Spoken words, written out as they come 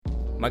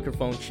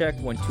Microphone check,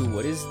 1, 2,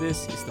 what is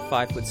this? It's the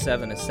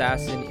 5'7"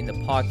 assassin in the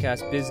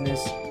podcast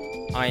business.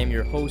 I am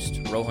your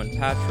host, Rohan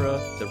Patra,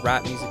 the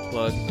rap music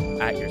plug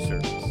at your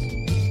service.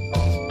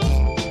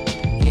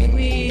 Here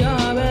we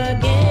are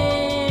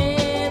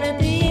again at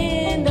the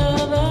end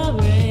of our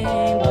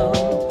rainbow.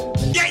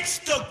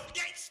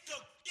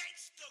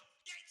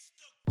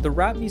 The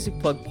Rap Music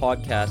Plug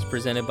podcast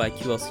presented by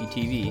QLC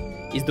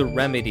TV is the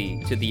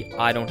remedy to the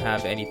I don't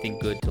have anything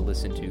good to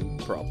listen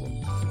to problem.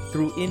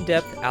 Through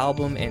in-depth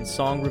album and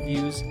song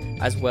reviews,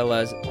 as well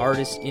as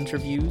artist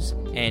interviews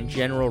and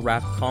general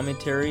rap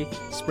commentary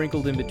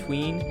sprinkled in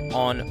between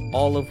on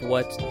all of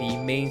what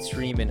the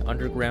mainstream and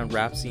underground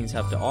rap scenes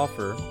have to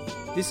offer,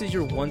 this is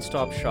your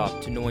one-stop shop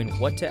to knowing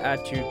what to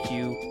add to your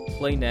queue,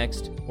 play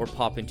next, or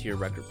pop into your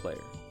record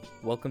player.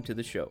 Welcome to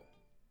the show.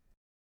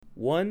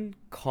 One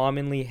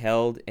commonly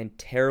held and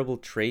terrible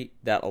trait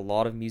that a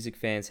lot of music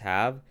fans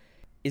have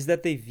is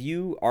that they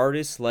view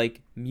artists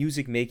like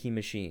music-making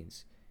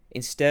machines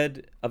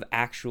instead of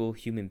actual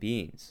human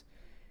beings.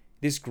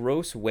 This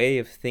gross way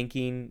of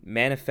thinking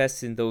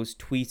manifests in those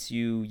tweets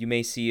you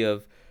may see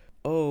of,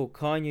 "Oh,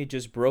 Kanye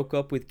just broke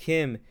up with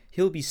Kim.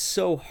 He'll be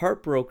so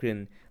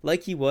heartbroken,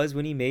 like he was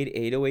when he made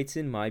 808s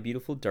in My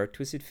Beautiful Dark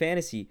Twisted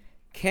Fantasy.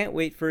 Can't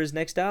wait for his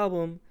next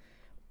album."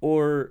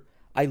 Or,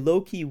 "I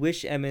low-key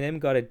wish Eminem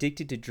got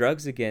addicted to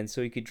drugs again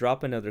so he could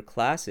drop another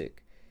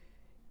classic."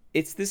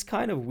 It's this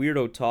kind of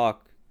weirdo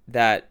talk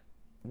that,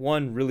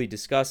 one, really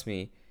disgusts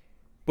me,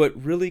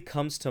 but really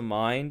comes to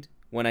mind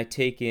when I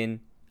take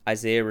in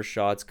Isaiah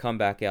Rashad's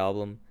comeback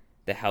album,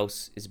 The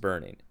House is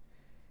Burning.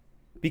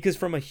 Because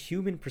from a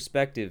human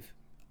perspective,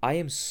 I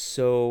am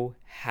so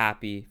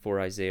happy for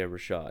Isaiah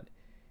Rashad.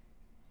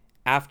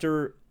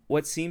 After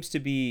what seems to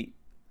be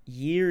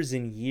years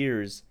and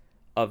years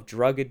of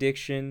drug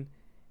addiction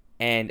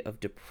and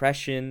of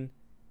depression,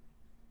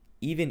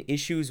 even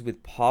issues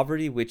with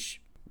poverty,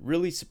 which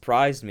really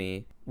surprised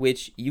me,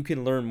 which you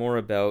can learn more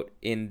about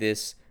in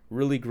this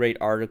really great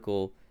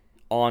article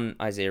on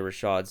Isaiah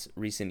Rashad's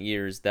recent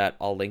years that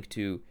I'll link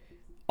to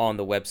on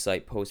the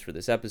website post for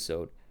this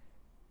episode.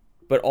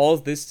 But all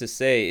this to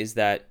say is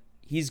that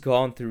he's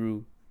gone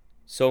through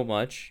so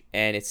much,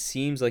 and it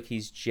seems like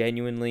he's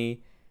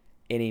genuinely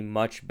in a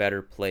much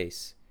better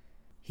place.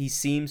 He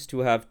seems to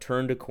have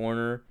turned a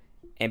corner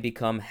and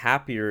become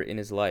happier in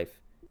his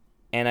life.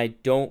 And I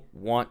don't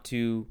want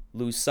to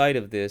lose sight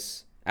of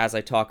this as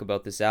I talk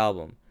about this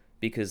album,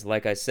 because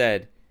like I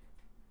said,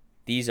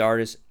 these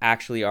artists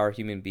actually are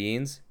human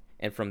beings,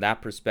 and from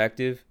that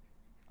perspective,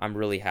 I'm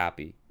really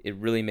happy. It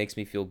really makes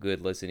me feel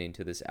good listening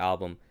to this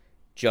album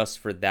just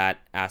for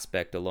that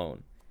aspect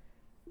alone.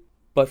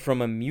 But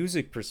from a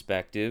music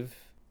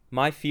perspective,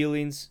 my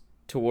feelings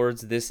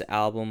towards this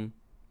album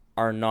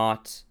are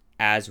not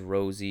as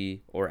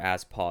rosy or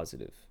as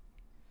positive.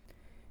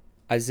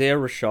 Isaiah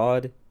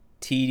Rashad,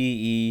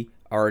 TDE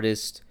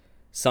artist,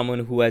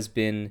 someone who has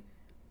been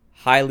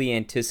highly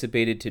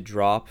anticipated to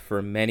drop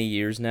for many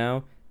years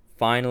now,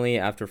 finally,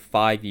 after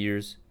 5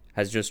 years,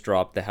 has just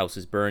dropped The House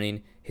is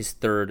Burning, his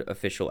third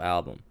official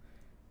album.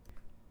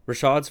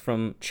 Rashad's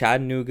from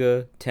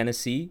Chattanooga,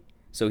 Tennessee,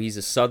 so he's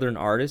a Southern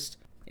artist,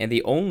 and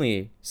the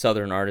only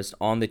Southern artist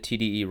on the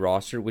TDE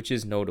roster, which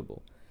is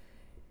notable.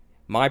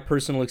 My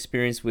personal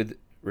experience with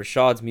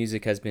Rashad's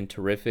music has been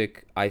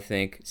terrific, I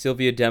think.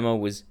 Sylvia Demo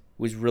was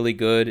really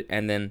good,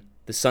 and then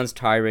The Sun's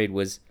Tirade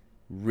was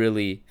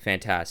really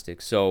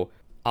fantastic. So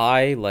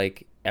I,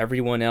 like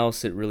everyone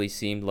else, it really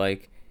seemed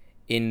like,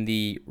 in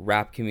the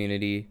rap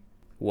community,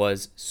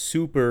 was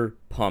super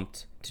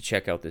pumped to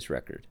check out this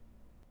record.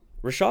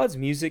 Rashad's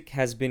music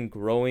has been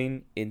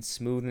growing in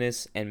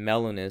smoothness and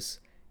mellowness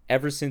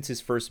ever since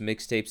his first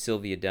mixtape,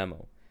 Sylvia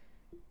Demo.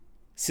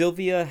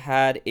 Sylvia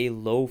had a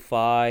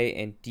lo-fi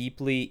and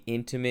deeply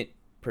intimate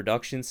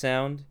production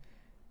sound,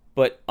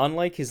 but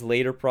unlike his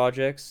later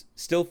projects,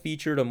 still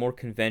featured a more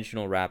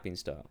conventional rapping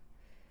style.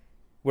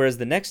 Whereas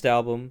the next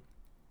album,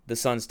 The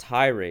Sun's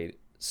Tirade,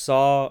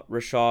 saw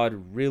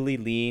Rashad really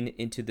lean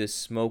into this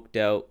smoked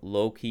out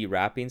low-key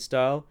rapping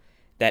style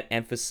that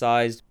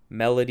emphasized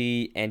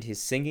melody and his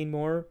singing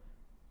more,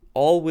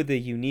 all with a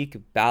unique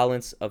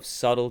balance of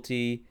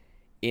subtlety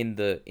in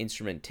the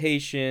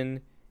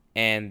instrumentation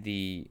and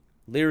the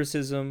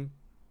lyricism,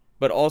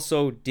 but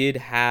also did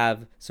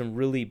have some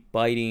really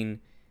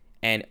biting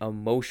and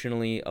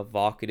emotionally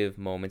evocative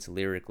moments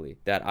lyrically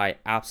that I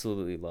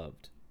absolutely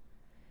loved.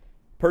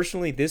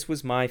 Personally, this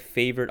was my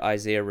favorite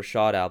Isaiah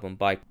Rashad album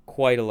by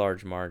quite a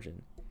large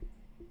margin.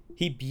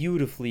 He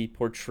beautifully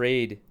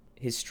portrayed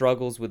his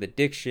struggles with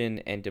addiction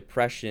and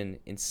depression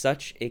in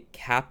such a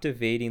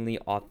captivatingly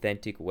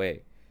authentic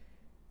way.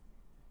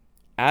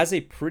 As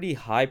a pretty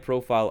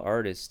high-profile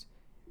artist,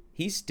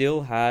 he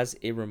still has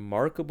a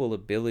remarkable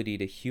ability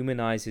to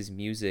humanize his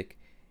music,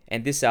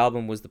 and this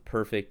album was the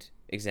perfect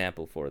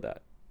example for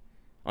that.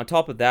 On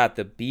top of that,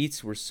 the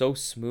beats were so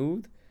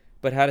smooth,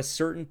 but had a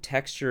certain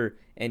texture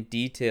and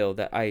detail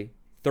that I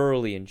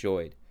thoroughly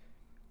enjoyed.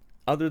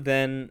 Other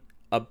than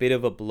a bit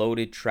of a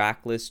bloated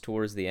track list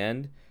towards the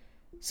end,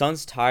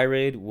 Sun's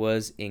Tirade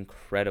was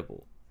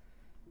incredible.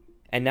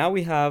 And now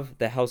we have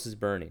The House is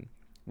Burning,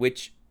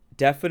 which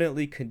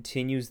definitely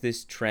continues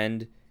this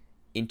trend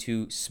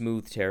into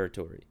smooth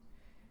territory.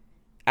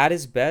 At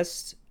his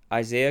best,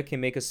 Isaiah can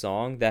make a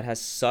song that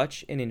has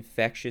such an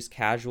infectious,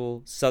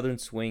 casual southern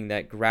swing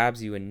that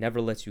grabs you and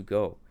never lets you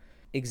go.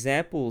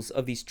 Examples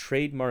of these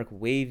trademark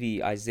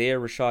wavy Isaiah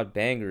Rashad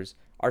bangers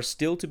are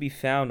still to be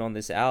found on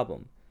this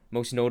album,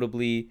 most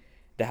notably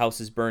The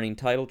House is Burning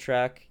title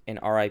track and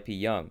R.I.P.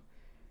 Young.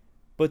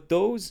 But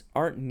those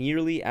aren't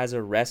nearly as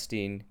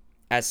arresting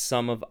as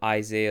some of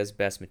Isaiah's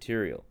best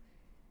material.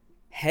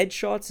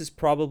 Headshots is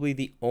probably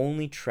the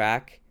only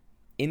track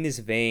in this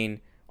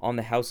vein on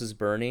The House is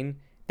Burning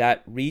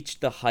that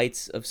reached the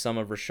heights of some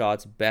of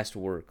Rashad's best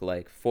work,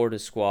 like Four de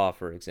Squaw,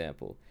 for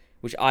example,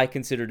 which I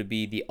consider to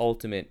be the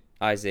ultimate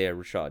Isaiah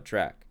Rashad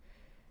track.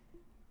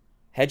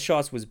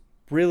 Headshots was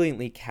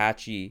brilliantly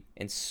catchy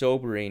and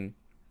sobering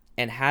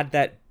and had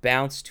that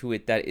bounce to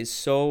it that is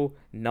so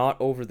not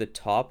over the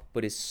top,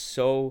 but is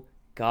so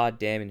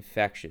goddamn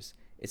infectious.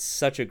 It's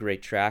such a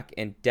great track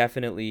and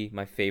definitely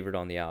my favorite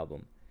on the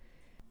album.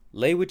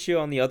 Lay With You,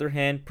 on the other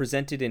hand,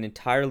 presented an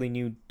entirely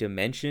new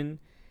dimension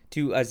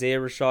to Isaiah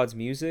Rashad's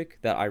music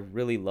that I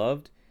really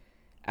loved,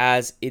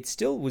 as it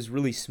still was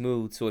really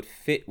smooth, so it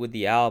fit with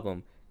the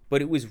album,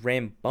 but it was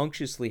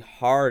rambunctiously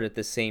hard at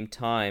the same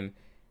time,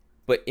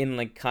 but in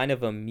like kind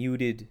of a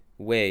muted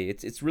way.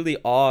 It's really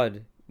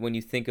odd when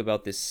you think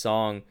about this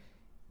song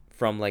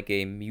from like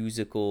a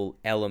musical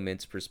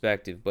elements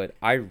perspective, but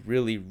I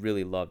really,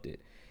 really loved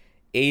it.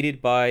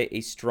 Aided by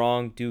a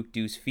strong Duke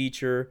Deuce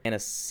feature and a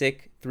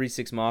sick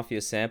 3-6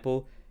 Mafia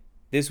sample,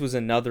 this was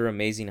another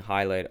amazing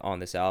highlight on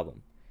this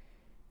album.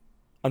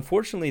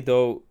 Unfortunately,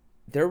 though,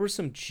 there were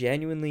some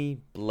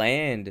genuinely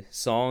bland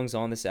songs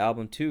on this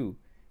album too,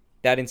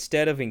 that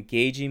instead of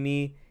engaging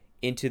me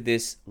into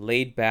this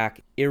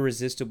laid-back,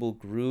 irresistible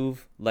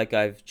groove like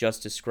I've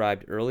just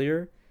described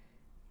earlier,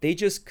 they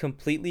just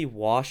completely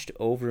washed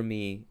over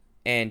me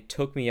and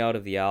took me out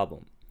of the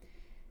album.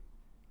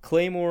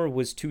 Claymore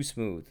was too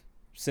smooth,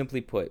 simply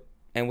put,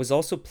 and was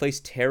also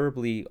placed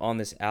terribly on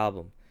this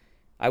album.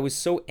 I was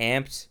so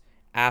amped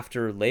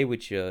after Lay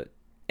With Ya,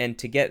 and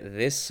to get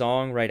this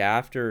song right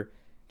after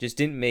just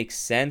didn't make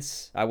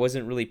sense. I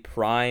wasn't really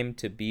primed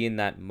to be in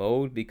that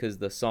mode because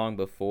the song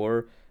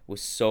before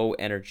was so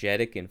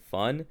energetic and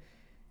fun,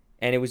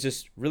 and it was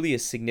just really a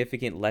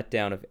significant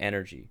letdown of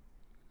energy.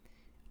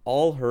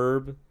 All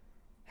Herb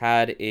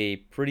had a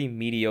pretty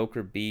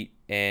mediocre beat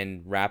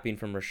and rapping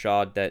from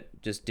Rashad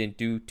that just didn't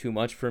do too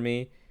much for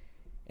me.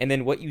 And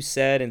then What You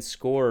Said and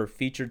Score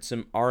featured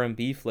some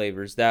R&B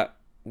flavors that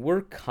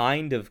were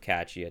kind of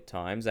catchy at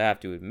times, I have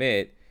to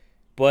admit,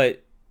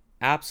 but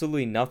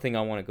absolutely nothing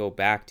I want to go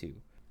back to.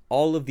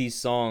 All of these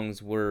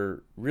songs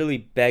were really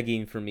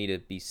begging for me to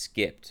be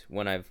skipped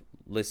when I've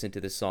listened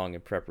to this song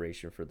in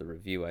preparation for the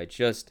review.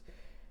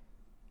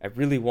 I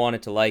really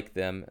wanted to like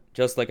them,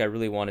 just like I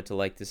really wanted to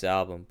like this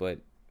album, but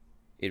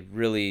it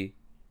really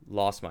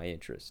lost my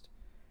interest.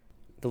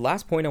 The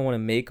last point I want to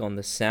make on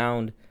the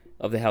sound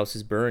of The House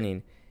is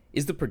Burning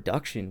is the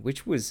production,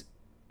 which was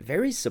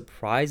very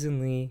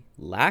surprisingly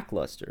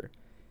lackluster.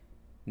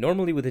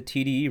 Normally with a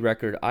TDE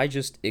record, I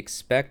just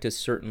expect a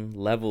certain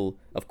level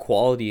of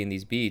quality in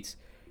these beats,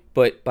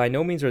 but by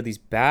no means are these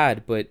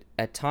bad, but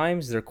at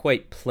times they're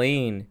quite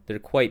plain, they're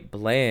quite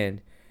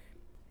bland,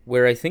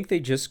 where I think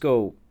they just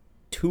go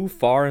too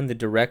far in the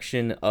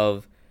direction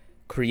of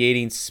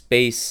creating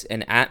space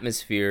and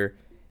atmosphere,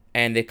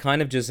 and they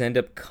kind of just end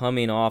up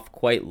coming off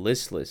quite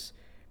listless.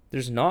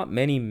 There's not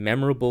many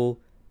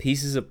memorable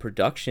pieces of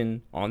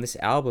production on this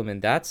album,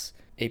 and that's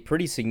a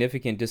pretty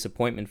significant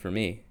disappointment for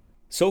me.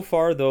 So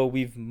far, though,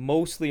 we've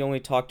mostly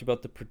only talked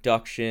about the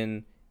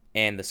production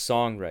and the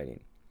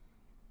songwriting.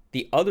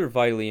 The other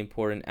vitally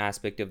important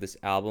aspect of this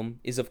album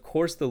is, of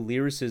course, the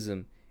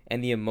lyricism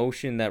and the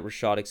emotion that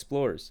Rashad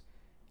explores.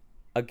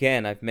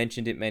 Again, I've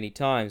mentioned it many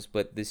times,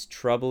 but this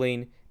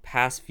troubling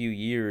past few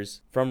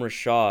years from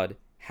Rashad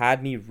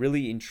had me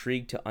really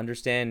intrigued to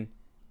understand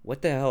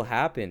what the hell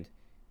happened.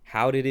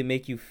 How did it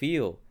make you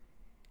feel?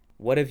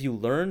 What have you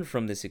learned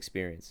from this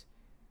experience?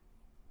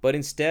 But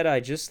instead, I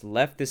just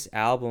left this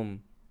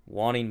album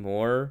wanting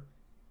more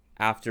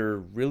after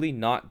really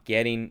not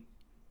getting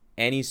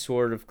any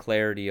sort of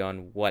clarity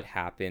on what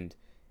happened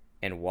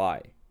and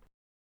why.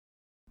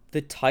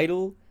 The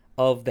title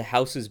of The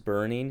House is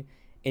Burning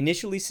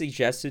initially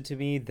suggested to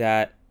me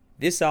that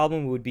this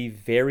album would be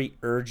very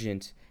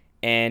urgent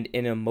and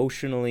an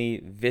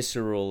emotionally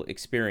visceral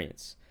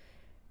experience.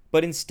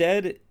 But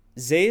instead,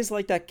 Zay is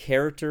like that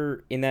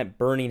character in that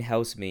burning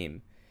house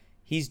meme.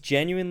 He's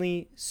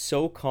genuinely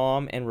so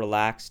calm and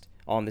relaxed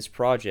on this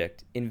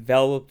project,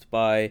 enveloped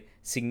by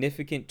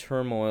significant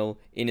turmoil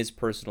in his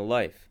personal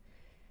life.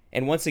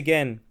 And once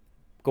again,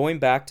 going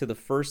back to the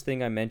first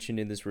thing I mentioned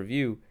in this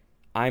review,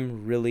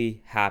 I'm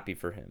really happy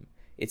for him.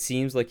 It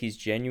seems like he's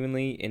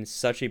genuinely in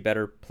such a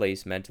better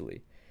place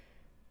mentally.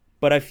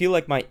 But I feel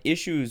like my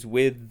issues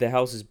with The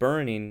House is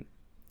Burning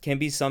can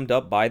be summed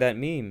up by that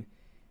meme,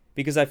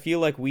 because I feel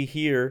like we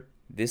hear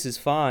 "this is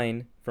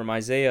fine" from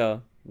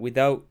Isaiah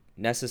without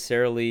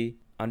necessarily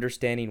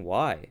understanding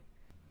why.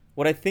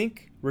 What I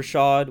think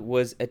Rashad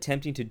was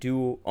attempting to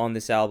do on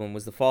this album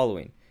was the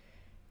following.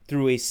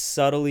 Through a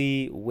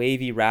subtly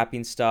wavy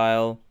rapping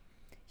style,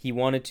 he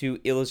wanted to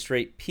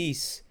illustrate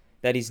peace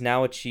that he's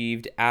now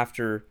achieved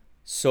after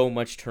so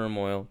much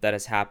turmoil that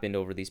has happened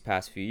over these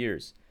past few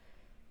years.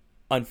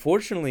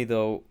 Unfortunately,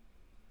 though,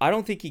 I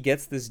don't think he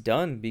gets this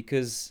done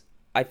because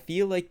I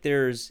feel like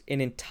there's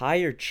an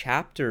entire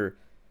chapter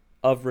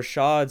of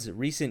Rashad's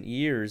recent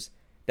years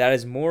that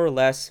is more or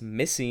less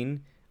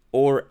missing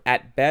or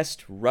at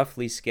best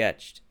roughly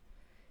sketched.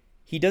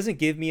 He doesn't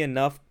give me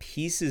enough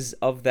pieces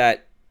of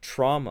that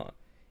trauma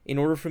in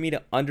order for me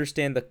to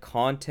understand the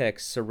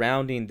context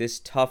surrounding this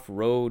tough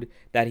road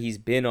that he's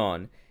been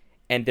on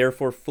and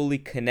therefore fully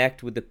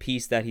connect with the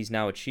peace that he's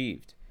now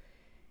achieved.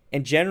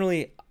 And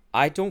generally,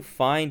 I don't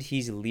find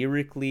he's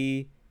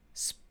lyrically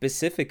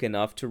specific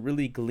enough to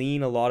really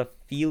glean a lot of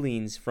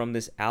feelings from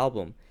this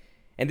album.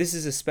 And this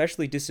is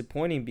especially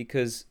disappointing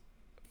because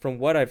from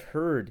what I've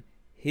heard,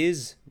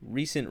 his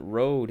recent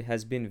road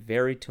has been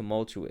very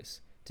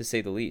tumultuous, to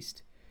say the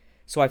least.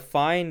 So I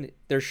find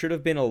there should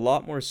have been a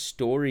lot more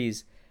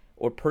stories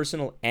or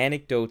personal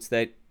anecdotes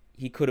that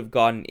he could have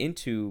gotten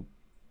into,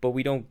 but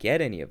we don't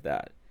get any of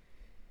that.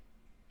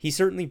 He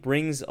certainly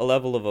brings a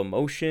level of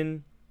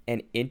emotion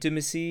and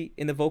intimacy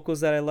in the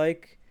vocals that I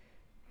like,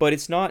 but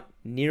it's not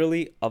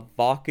nearly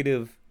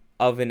evocative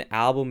of an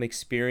album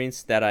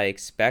experience that I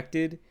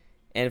expected,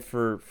 and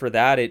for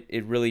that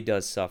it really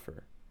does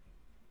suffer.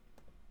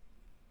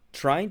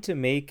 Trying to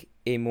make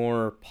a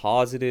more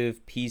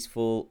positive,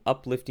 peaceful,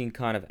 uplifting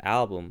kind of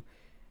album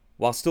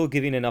while still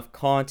giving enough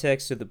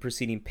context to the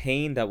preceding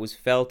pain that was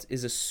felt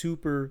is a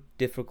super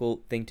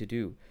difficult thing to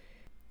do.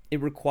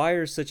 It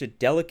requires such a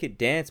delicate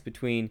dance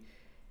between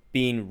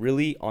being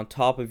really on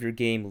top of your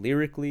game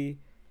lyrically,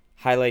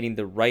 highlighting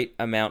the right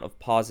amount of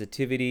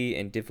positivity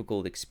and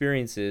difficult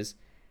experiences,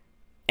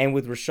 and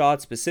with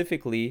Rashad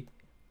specifically,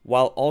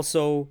 while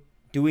also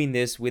doing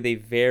this with a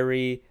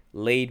very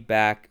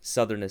laid-back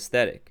Southern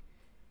aesthetic.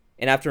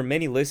 And after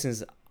many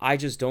listens, I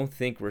just don't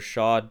think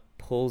Rashad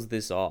pulls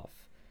this off.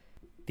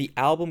 The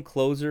album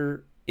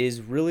closer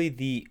is really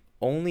the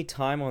only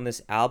time on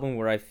this album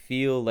where I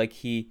feel like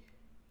he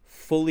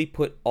fully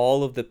put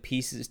all of the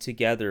pieces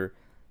together,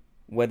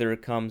 whether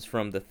it comes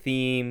from the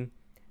theme,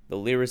 the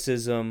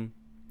lyricism,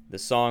 the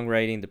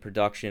songwriting, the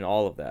production,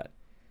 all of that.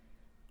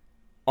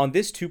 On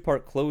this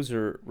two-part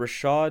closer,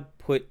 Rashad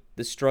put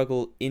the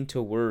struggle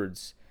into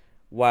words,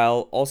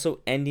 while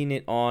also ending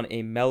it on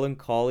a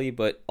melancholy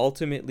but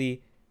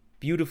ultimately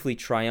beautifully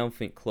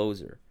triumphant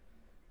closer,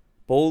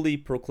 boldly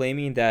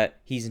proclaiming that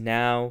he's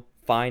now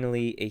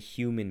finally a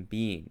human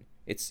being.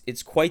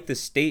 It's quite the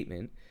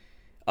statement,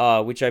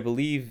 which I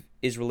believe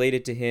is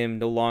related to him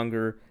no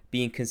longer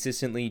being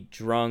consistently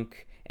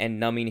drunk and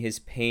numbing his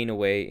pain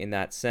away in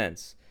that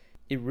sense.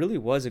 It really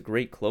was a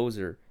great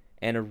closer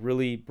and a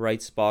really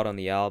bright spot on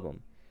the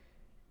album.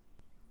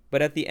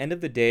 But at the end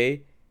of the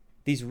day,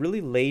 these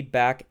really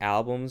laid-back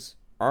albums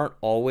aren't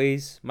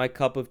always my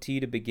cup of tea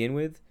to begin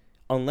with,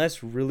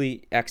 unless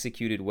really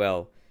executed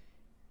well.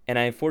 And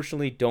I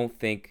unfortunately don't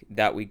think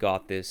that we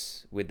got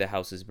this with The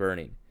House is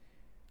Burning.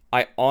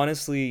 I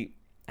honestly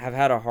have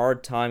had a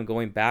hard time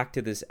going back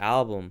to this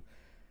album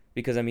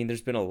because,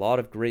 there's been a lot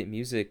of great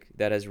music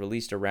that has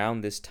released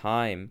around this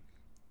time,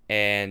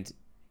 and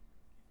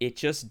it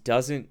just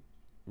doesn't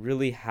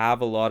really have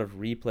a lot of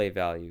replay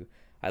value.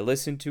 I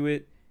listen to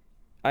it,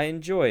 I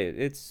enjoy it,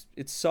 it's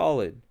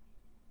solid,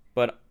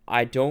 but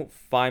I don't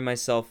find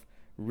myself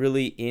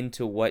really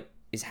into what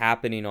is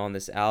happening on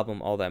this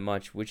album all that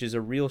much, which is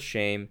a real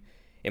shame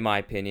in my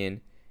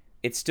opinion.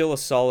 It's still a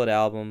solid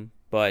album,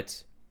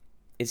 but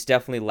it's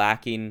definitely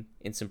lacking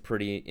in some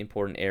pretty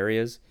important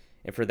areas,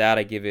 and for that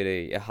I give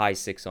it a high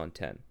 6 on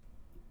 10.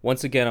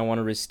 Once again, I want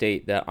to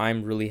restate that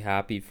I'm really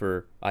happy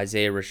for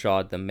Isaiah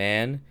Rashad, the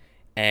man,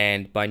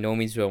 and by no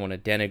means do I want to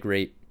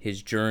denigrate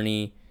his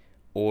journey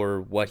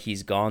or what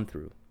he's gone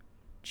through.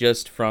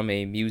 Just from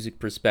a music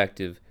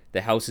perspective,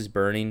 The House is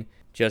Burning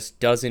just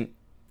doesn't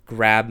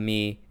grab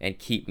me and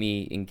keep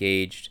me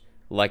engaged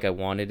like I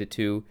wanted it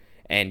to,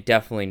 and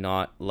definitely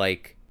not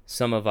like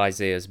some of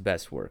Isaiah's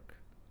best work.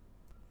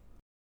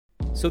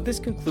 So this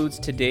concludes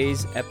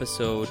today's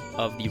episode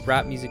of the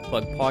Rap Music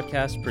Plug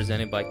podcast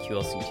presented by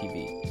QLC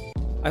TV.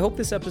 I hope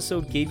this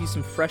episode gave you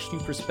some fresh new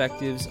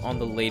perspectives on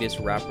the latest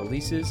rap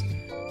releases,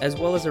 as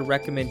well as a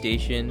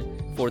recommendation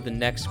for the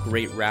next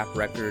great rap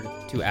record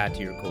to add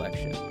to your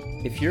collection.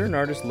 If you're an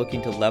artist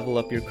looking to level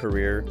up your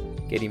career,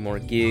 getting more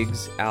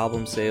gigs,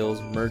 album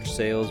sales, merch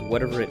sales,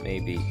 whatever it may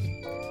be,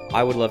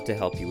 I would love to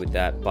help you with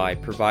that by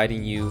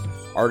providing you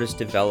artist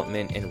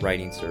development and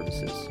writing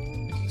services.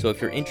 So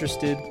if you're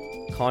interested,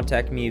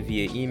 contact me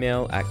via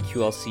email at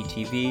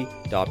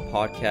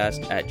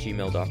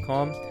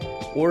qlctv.podcast@gmail.com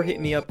or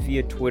hit me up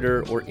via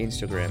Twitter or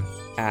Instagram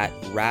at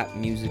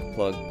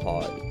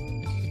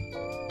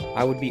rapmusicplugpod.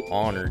 I would be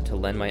honored to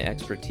lend my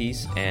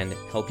expertise and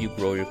help you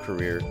grow your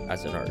career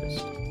as an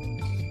artist.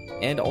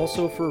 And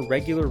also for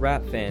regular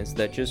rap fans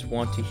that just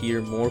want to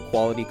hear more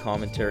quality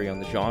commentary on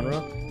the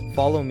genre,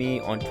 follow me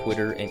on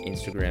Twitter and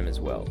Instagram as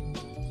well.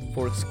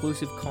 For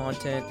exclusive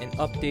content and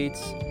updates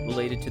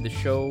related to the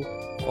show,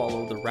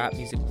 follow the Rap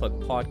Music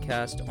Plug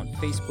podcast on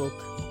Facebook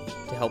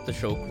to help the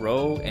show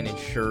grow and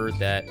ensure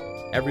that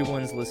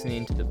everyone's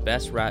listening to the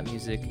best rap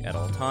music at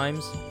all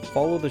times.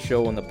 Follow the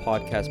show on the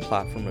podcast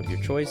platform of your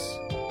choice.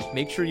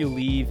 Make sure you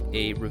leave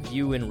a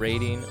review and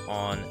rating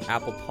on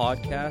Apple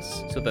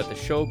Podcasts so that the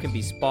show can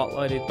be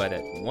spotlighted by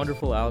that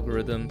wonderful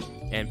algorithm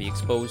and be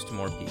exposed to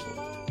more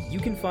people. You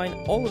can find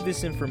all of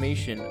this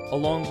information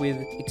along with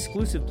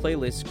exclusive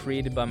playlists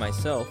created by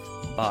myself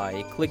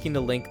by clicking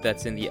the link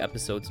that's in the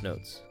episode's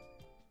notes.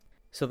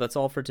 So that's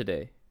all for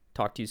today.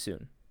 Talk to you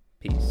soon.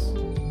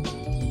 Peace.